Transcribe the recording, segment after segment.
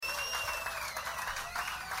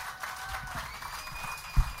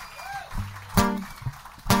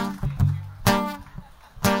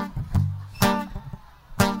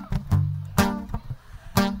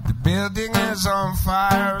building is on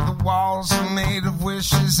fire, the walls are made of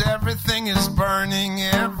wishes, everything is burning,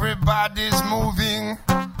 everybody's moving.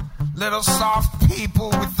 Little soft people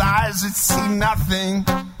with eyes that see nothing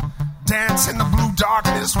dance in the blue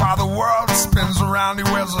darkness while the world spins around. He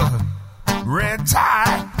wears a red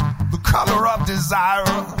tie, the color of desire,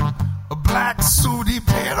 a black suit he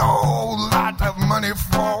paid a whole lot of money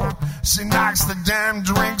for. She knocks the damn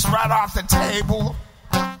drinks right off the table.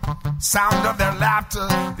 Sound of their laughter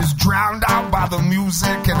is drowned out by the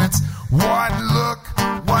music, and it's one look,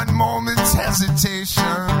 one moment's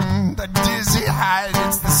hesitation. The dizzy height,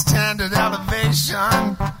 it's the standard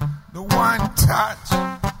elevation. The one touch,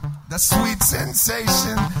 the sweet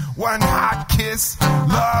sensation. One hot kiss,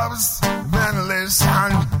 love's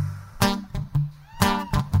ventilation.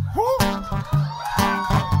 Woo.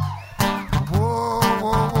 Whoa,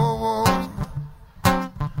 whoa, whoa, whoa.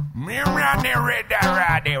 Me around there, red, that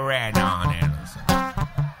ride there, red on there.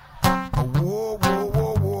 Whoa, whoa,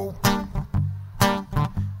 whoa, whoa.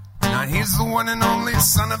 Now he's the one and only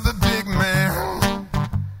son of the big man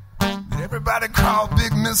that everybody called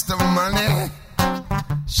Big Mr. Money.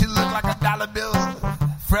 She looked like a dollar bill,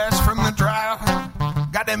 fresh from the dryer.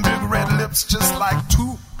 Got them big red lips just like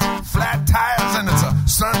two flat tires. And it's a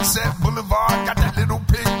Sunset Boulevard. Got that little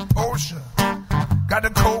pink Porsche. Got the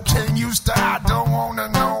cocaine used to, I don't wanna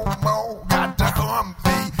know more. Got the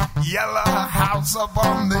Humvee, yellow house up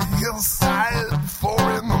on the hillside. 4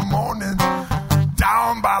 a.m,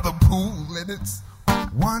 down by the pool. And it's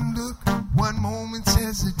one look, one moment's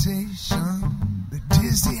hesitation. The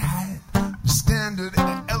dizzy height, the standard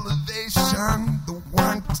elevation. The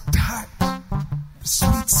one touch, the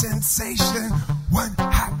sweet sensation. One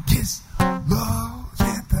hot kiss, love,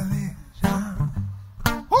 ventilation.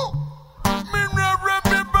 Woo!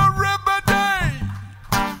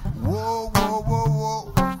 Whoa, whoa, whoa,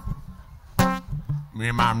 whoa. Me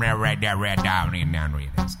and mom right there, right down in down with it.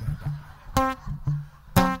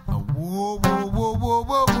 Whoa, whoa, whoa, whoa,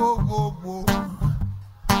 whoa, whoa, whoa, whoa.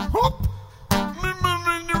 Whoop!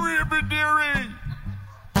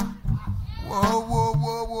 Whoa, whoa,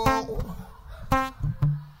 whoa, whoa.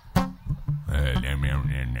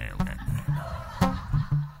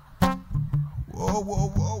 Whoa, whoa,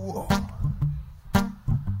 whoa, whoa.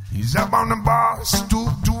 He's up on the bar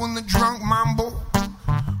stoop doing the drunk mambo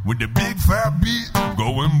with the big fat beat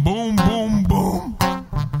going boom, boom, boom.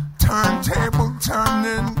 Turntable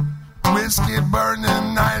turning, whiskey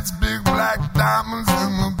burning, nights, big black diamonds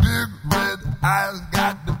and the big red eyes.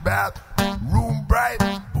 Got the bathroom bright,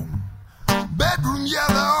 boom. Bedroom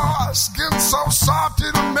yellow, skin so soft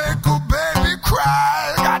it'll make a baby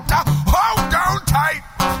cry. Got to hold on tight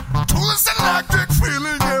to this electric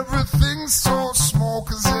feeling. Everything's so small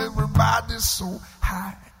 'cause everybody's so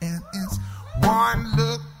high. And it's one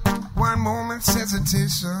look, one moment's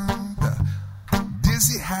hesitation. The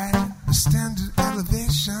dizzy height, the standard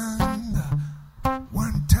elevation. The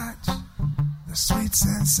one touch, the sweet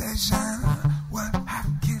sensation. One hot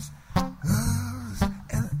kiss,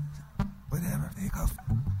 whatever they go.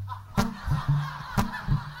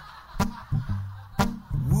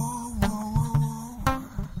 Whoa, whoa, whoa, whoa.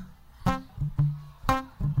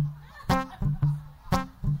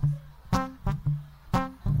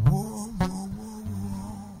 Whoa, whoa, whoa, whoa.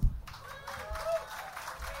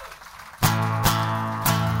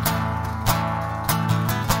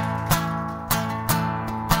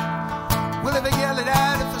 Well, if I yell it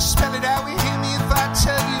out, if I spell it out, will you hear me if I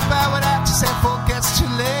tell you about what I have to say before it gets too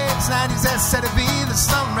late? It's 90s, that's said to be. There's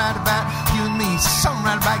something right about you and me, something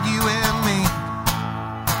right about you and me.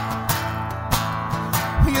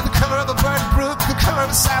 You're the color of a bird brook, the color of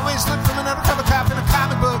a sideways look from another cover cop in a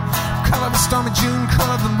comic book. The color of a stormy June,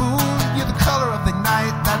 color of the moon. You're the color of the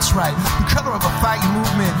night, that's right. The color of a fighting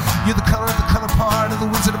movement. You're the color of the color part of the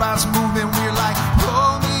Wizard of Oz movement. We're like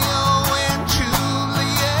Romeo and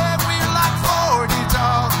Juliet. We're like 40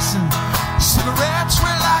 dogs and cigarettes.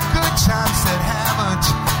 We're like good times that haven't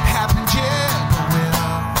happened yet. Well,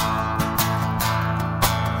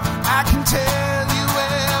 I can tell you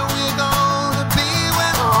where we're gonna be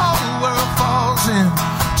when the whole world falls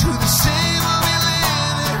into the sea. We'll be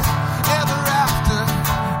living ever after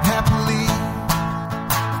happily.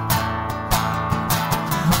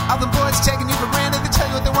 Other boys taking you for granted. They tell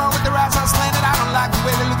you what they want with their eyes on slanted. I don't like the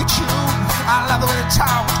way they look at you. I don't like the way they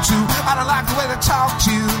talk to. I don't like the way they talk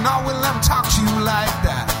to you. No, we'll never talk to you like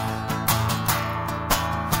that.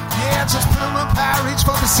 Yeah, just put them up high, reach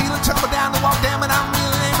for the ceiling, tumble down the wall, damn it, I'm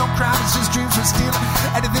real. Ain't no crime, it's just dreams we're stealing.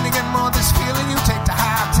 Anything to get more of this feeling, you take the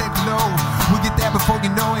high, take the low. We'll get there before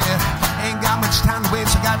you know it. Ain't got much time to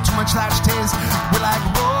waste, we got too much life to taste. We're like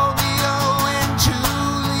Romeo and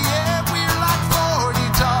Juliet, we're like 40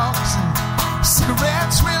 dogs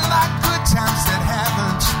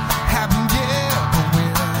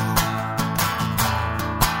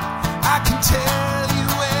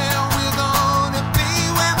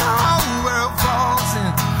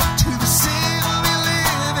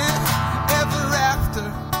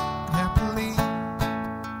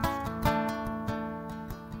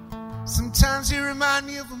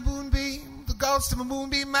ghost of a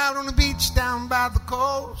moonbeam out on the beach down by the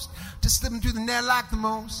coast, just slipping through the net like the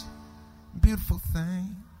most beautiful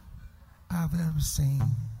thing I've ever seen.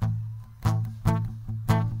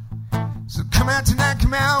 So come out tonight,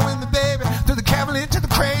 come out with me, baby, through the cavalier to the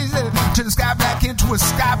crazy, turn the sky black into a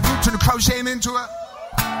sky blue, turn the crochet into a,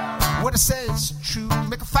 what I say is true.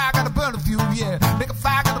 Make a fire, gotta burn a few, yeah. Make a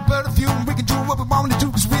fire, gotta